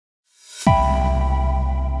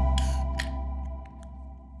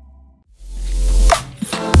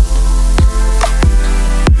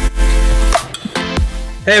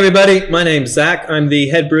Hey everybody, my name's Zack. I'm the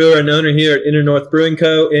head brewer and owner here at Inner North Brewing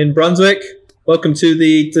Co. in Brunswick. Welcome to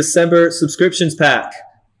the December subscriptions pack.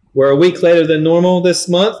 We're a week later than normal this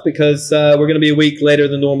month because we're going to be a week later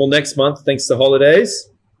than normal next month thanks to holidays.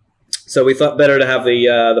 So we thought better to have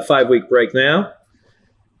the 5-week break now.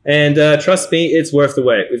 And trust me, it's worth the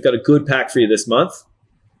wait. We've got a good pack for you this month.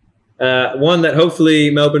 One that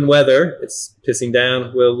hopefully Melbourne weather, it's pissing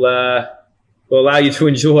down, will allow you to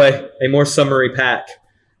enjoy a more summery pack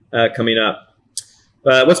coming up.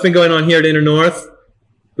 What's been going on here at Inner North?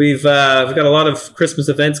 We've got a lot of Christmas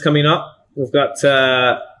events coming up. We've got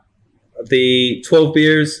the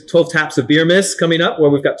 12 taps of beer miss coming up, where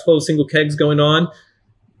we've got 12 single kegs going on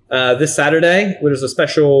this Saturday. There's a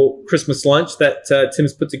special Christmas lunch that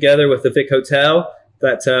Tim's put together with the Vic Hotel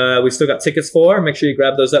that we've still got tickets for. Make sure you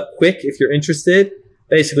grab those up quick if you're interested.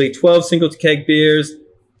 Basically 12 single keg beers,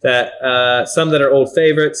 that some that are old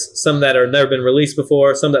favorites, some that are never been released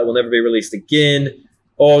before, some that will never be released again,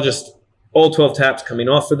 all 12 taps coming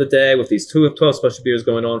off for the day with these 12 special beers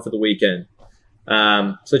going on for the weekend.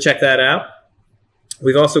 So check that out.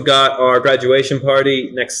 We've also got our graduation party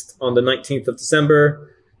next on the 19th of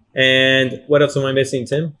December. And what else am I missing,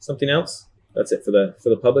 Tim? Something else? That's it for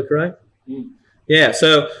the public, right? Yeah,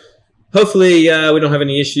 so hopefully we don't have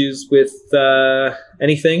any issues with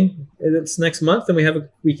anything this next month, and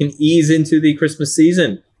we can ease into the Christmas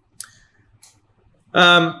season.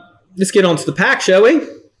 Let's get on to the pack, shall we?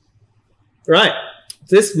 Right.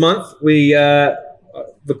 This month, the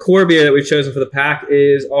core beer that we've chosen for the pack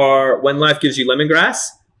is our When Life Gives You Lemongrass.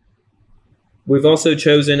 We've also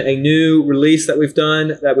chosen a new release that we've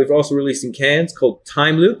done that we've also released in cans called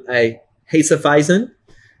Time Loop, a Hefeweizen.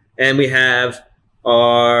 And we have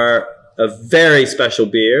a very special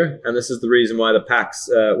beer, and this is the reason why the pack's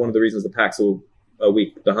one of the reasons the pack's a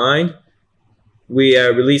week behind. We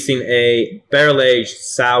are releasing a barrel-aged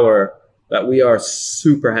sour that we are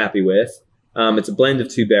super happy with. It's a blend of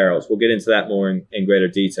 2 barrels. We'll get into that more in greater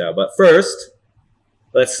detail. But first,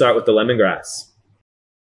 let's start with the lemongrass.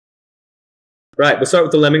 Right, we'll start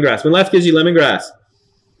with the lemongrass. When Life Gives You Lemongrass.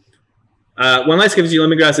 When Life Gives You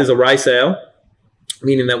Lemongrass is a rice ale,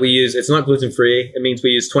 meaning that it's not gluten-free. It means we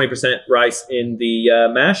use 20% rice in the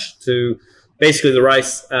mash to, basically the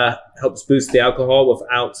rice helps boost the alcohol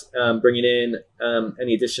without bringing in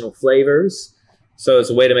any additional flavors. So it's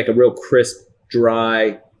a way to make a real crisp,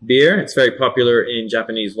 dry beer. It's very popular in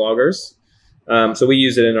Japanese lagers. So we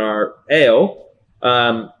use it in our ale.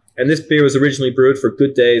 And this beer was originally brewed for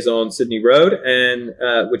Good Days on Sydney Road, and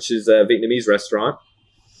which is a Vietnamese restaurant.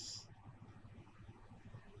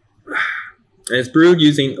 And it's brewed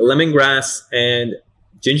using lemongrass and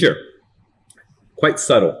ginger. Quite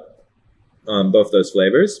subtle on both those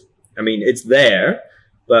flavors. I mean, it's there,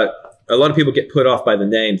 but a lot of people get put off by the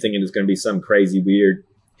name thinking it's going to be some crazy, weird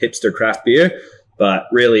hipster craft beer. But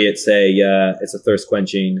really, it's a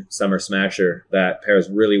thirst-quenching summer smasher that pairs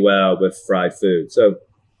really well with fried food. So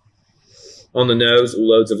on the nose,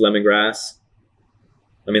 loads of lemongrass.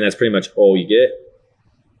 I mean, that's pretty much all you get.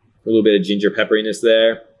 A little bit of ginger pepperiness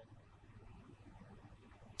there.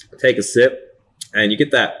 Take a sip, and you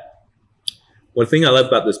get that. One thing I love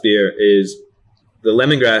about this beer is the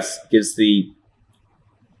lemongrass gives the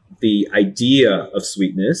idea of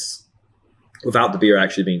sweetness without the beer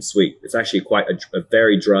actually being sweet. It's actually quite a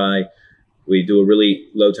very dry. We do a really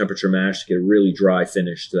low temperature mash to get a really dry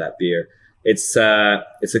finish to that beer. It's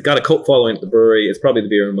got a cult following at the brewery. It's probably the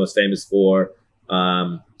beer we're most famous for.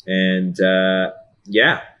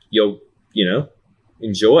 Yeah, you'll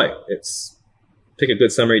enjoy. Pick a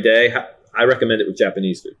good summery day. I recommend it with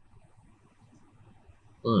Japanese food.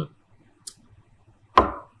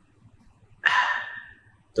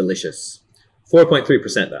 Delicious.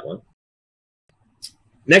 4.3% that one.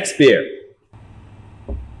 Next beer.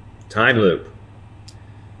 Time Loop.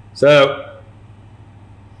 So,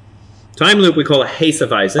 Time Loop we call a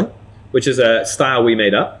Hefeweizen, which is a style we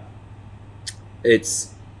made up.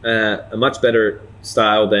 It's a much better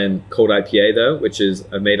style than Cold IPA, though, which is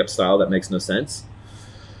a made-up style that makes no sense.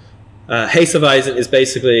 Hefeweizen is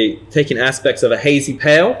basically taking aspects of a hazy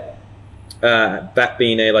pale, that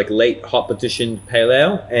being a late hop petitioned pale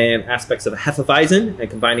ale, and aspects of a Hefeweizen and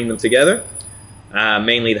combining them together,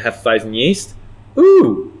 mainly the Hefeweizen yeast.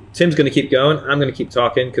 Ooh, Tim's going to keep going. I'm going to keep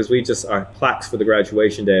talking because our plaques for the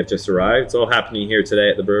graduation day have just arrived. It's all happening here today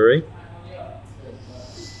at the brewery.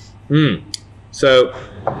 So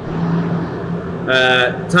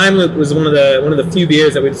Time Loop was one of the few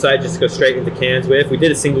beers that we decided just to go straight into cans with. We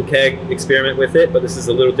did a single keg experiment with it, but this is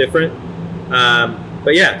a little different.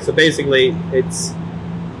 But yeah, so basically it's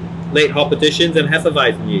late hop additions and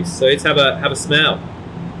Hefeweizen yeast. So let's have a smell.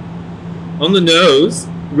 On the nose,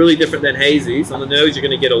 really different than hazies. On the nose, you're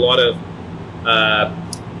going to get a lot of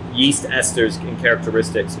yeast esters and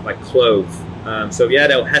characteristics like clove. So if you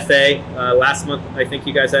had El Jefe last month, I think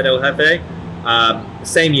you guys had El Jefe.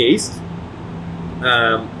 Same yeast,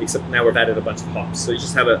 except now we've added a bunch of hops. So you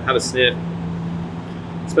just have a sniff.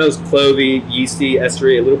 It smells clovey, yeasty,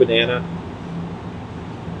 estery, a little banana.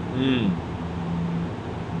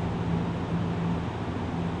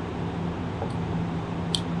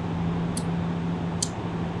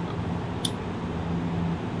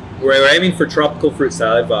 We're aiming for tropical fruit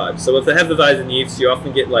salad vibes. So with the Hefeweizen yeast, you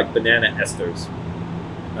often get like banana esters.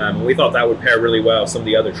 We thought that would pair really well with some of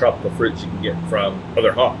the other tropical fruits you can get from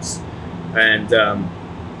other hops. And I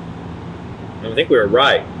think we were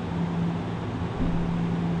right.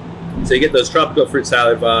 So you get those tropical fruit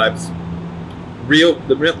salad vibes.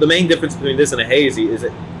 The main difference between this and a hazy is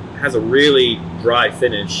it has a really dry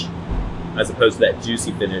finish as opposed to that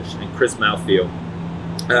juicy finish and crisp mouthfeel.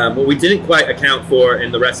 What we didn't quite account for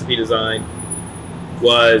in the recipe design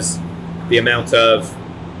was the amount of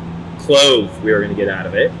clove we were going to get out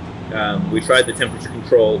of it. We tried the temperature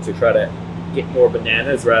control to try to get more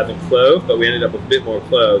bananas rather than clove, but we ended up with a bit more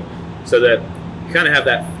clove, so that you kind of have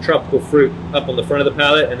that tropical fruit up on the front of the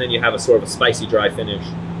palate, and then you have a sort of a spicy, dry finish.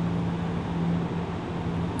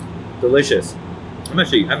 Delicious. I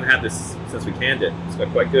haven't had this since we canned it. It's got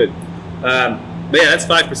quite good. But yeah, that's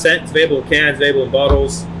 5%. It's available in cans, available in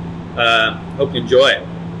bottles. Hope you enjoy it.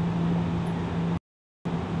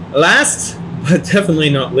 Last, but definitely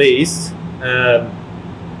not least, we're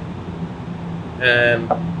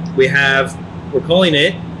calling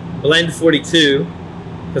it Blend 42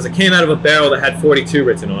 because it came out of a barrel that had 42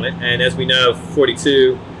 written on it. And as we know,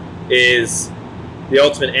 42 is the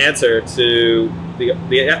ultimate answer to the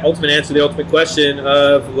ultimate question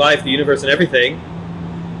of life, the universe, and everything.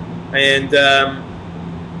 And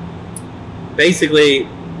basically,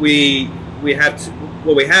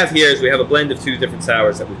 what we have here is we have a blend of two different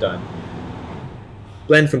sours that we've done.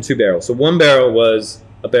 Blend from two barrels. So one barrel was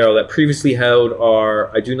a barrel that previously held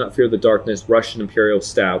our I Do Not Fear the Darkness Russian Imperial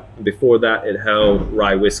Stout. And before that, it held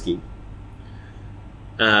rye whiskey.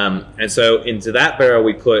 And so into that barrel,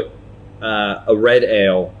 we put a red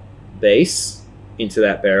ale base into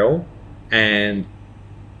that barrel and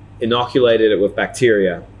inoculated it with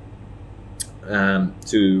bacteria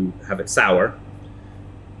to have it sour.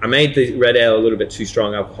 I made the red ale a little bit too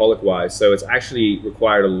strong alcoholic wise, so it's actually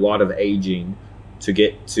required a lot of aging to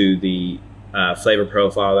get to the flavor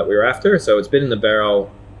profile that we were after. So it's been in the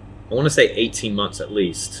barrel, I want to say 18 months at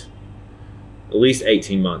least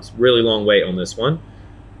 18 months. Really long wait on this one.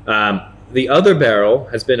 The other barrel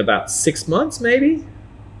has been about 6 months, maybe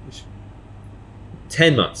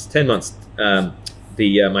 10 months.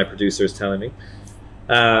 My producer is telling me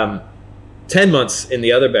 10 months in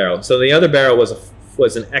the other barrel. So the other barrel was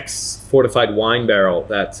an ex-fortified wine barrel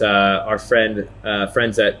that our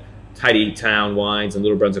friends at Tidy Town Wines and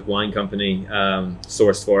Little Brunswick Wine Company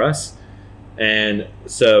sourced for us. And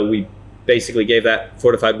so we basically gave that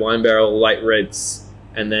fortified wine barrel light rinse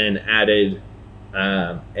and then added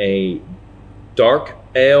a dark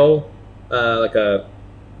ale, like a,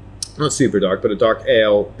 not super dark, but a dark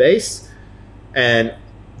ale base. And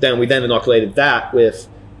then we inoculated that with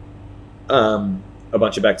a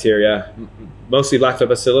bunch of bacteria, mostly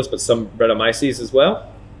lactobacillus, but some Brettanomyces as well.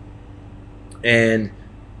 And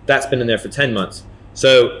that's been in there for 10 months.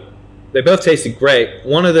 So they both tasted great.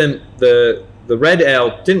 One of them, the red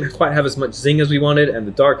ale didn't quite have as much zing as we wanted, and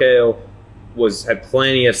the dark ale had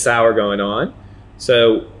plenty of sour going on.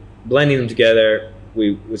 So blending them together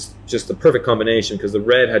was just the perfect combination, because the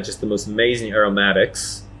red had just the most amazing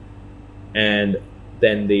aromatics, and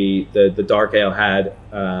then the dark ale had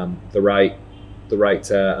the right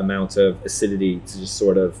amount of acidity to just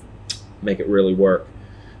sort of make it really work.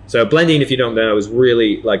 So blending, if you don't know, is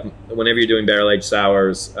really, like, whenever you're doing barrel-aged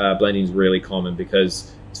sours, blending is really common,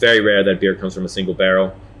 because it's very rare that beer comes from a single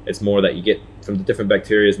barrel. It's more that you get from the different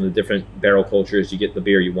bacteria and the different barrel cultures, you get the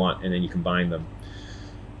beer you want, and then you combine them.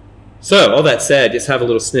 So all that said, just have a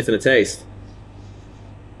little sniff and a taste.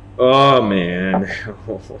 Oh man.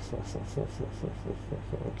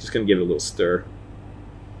 Just gonna give it a little stir.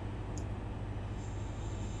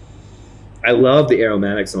 I love the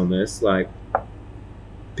aromatics on this. Like,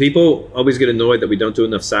 people always get annoyed that we don't do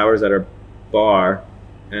enough sours at our bar,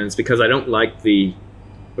 and it's because I don't like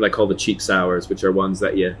what I call the cheap sours, which are ones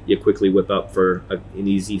that you quickly whip up for an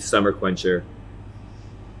easy summer quencher.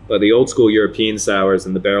 But the old school European sours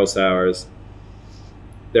and the barrel sours,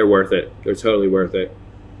 they're worth it. They're totally worth it.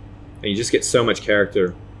 And you just get so much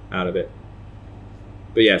character out of it.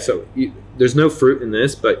 But yeah, so there's no fruit in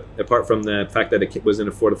this, but apart from the fact that it was in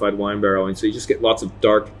a fortified wine barrel, and so you just get lots of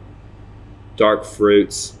dark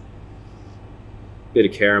fruits, bit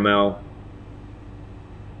of caramel.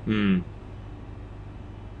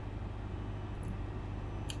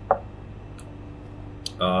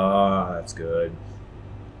 Ah, that's good.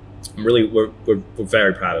 We're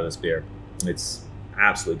very proud of this beer. It's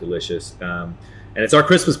absolutely delicious, and it's our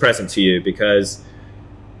Christmas present to you because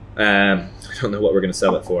I don't know what we're going to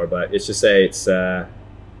sell it for, but it's just say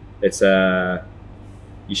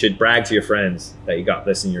you should brag to your friends that you got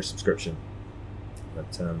this in your subscription.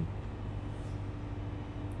 But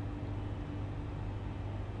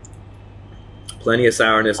plenty of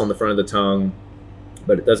sourness on the front of the tongue,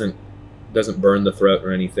 but it doesn't burn the throat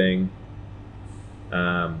or anything.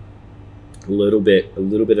 A little bit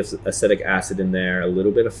of acetic acid in there, a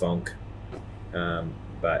little bit of funk,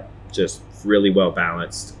 but just really well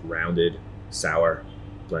balanced, rounded, sour,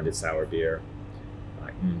 blended sour beer.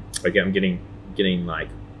 Like, again, I'm getting like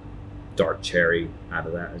dark cherry out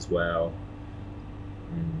of that as well.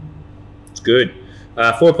 It's good.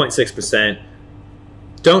 4.6%.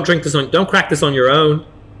 Don't crack this on your own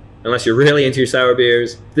unless you're really into your sour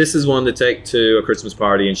beers. This is one to take to a Christmas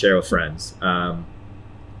party and share with friends,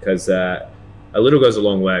 because a little goes a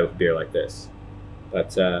long way with beer like this.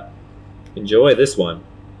 But enjoy this one.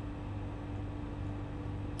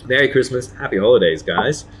 Merry Christmas, happy holidays,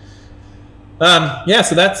 guys. Yeah,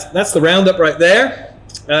 so that's the roundup right there.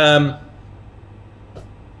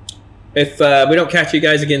 If we don't catch you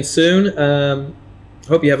guys again soon,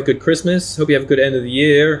 hope you have a good Christmas. Hope you have a good end of the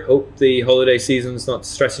year. Hope the holiday season's not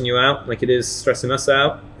stressing you out like it is stressing us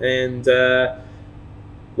out. And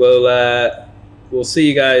we'll see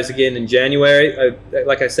you guys again in January.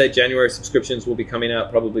 Like I said, January subscriptions will be coming out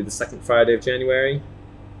probably the second Friday of January.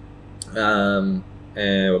 And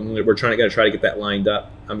we're going to try to get that lined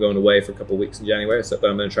up. I'm going away for a couple of weeks in January, but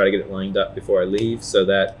I'm going to try to get it lined up before I leave so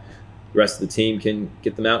that the rest of the team can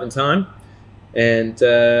get them out in time. And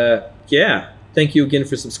yeah, thank you again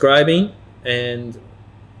for subscribing, and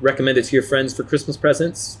recommend it to your friends for Christmas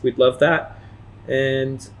presents. We'd love that.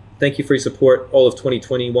 And thank you for your support all of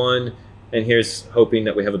 2021. And here's hoping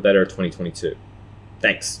that we have a better 2022.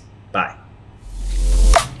 Thanks. Bye.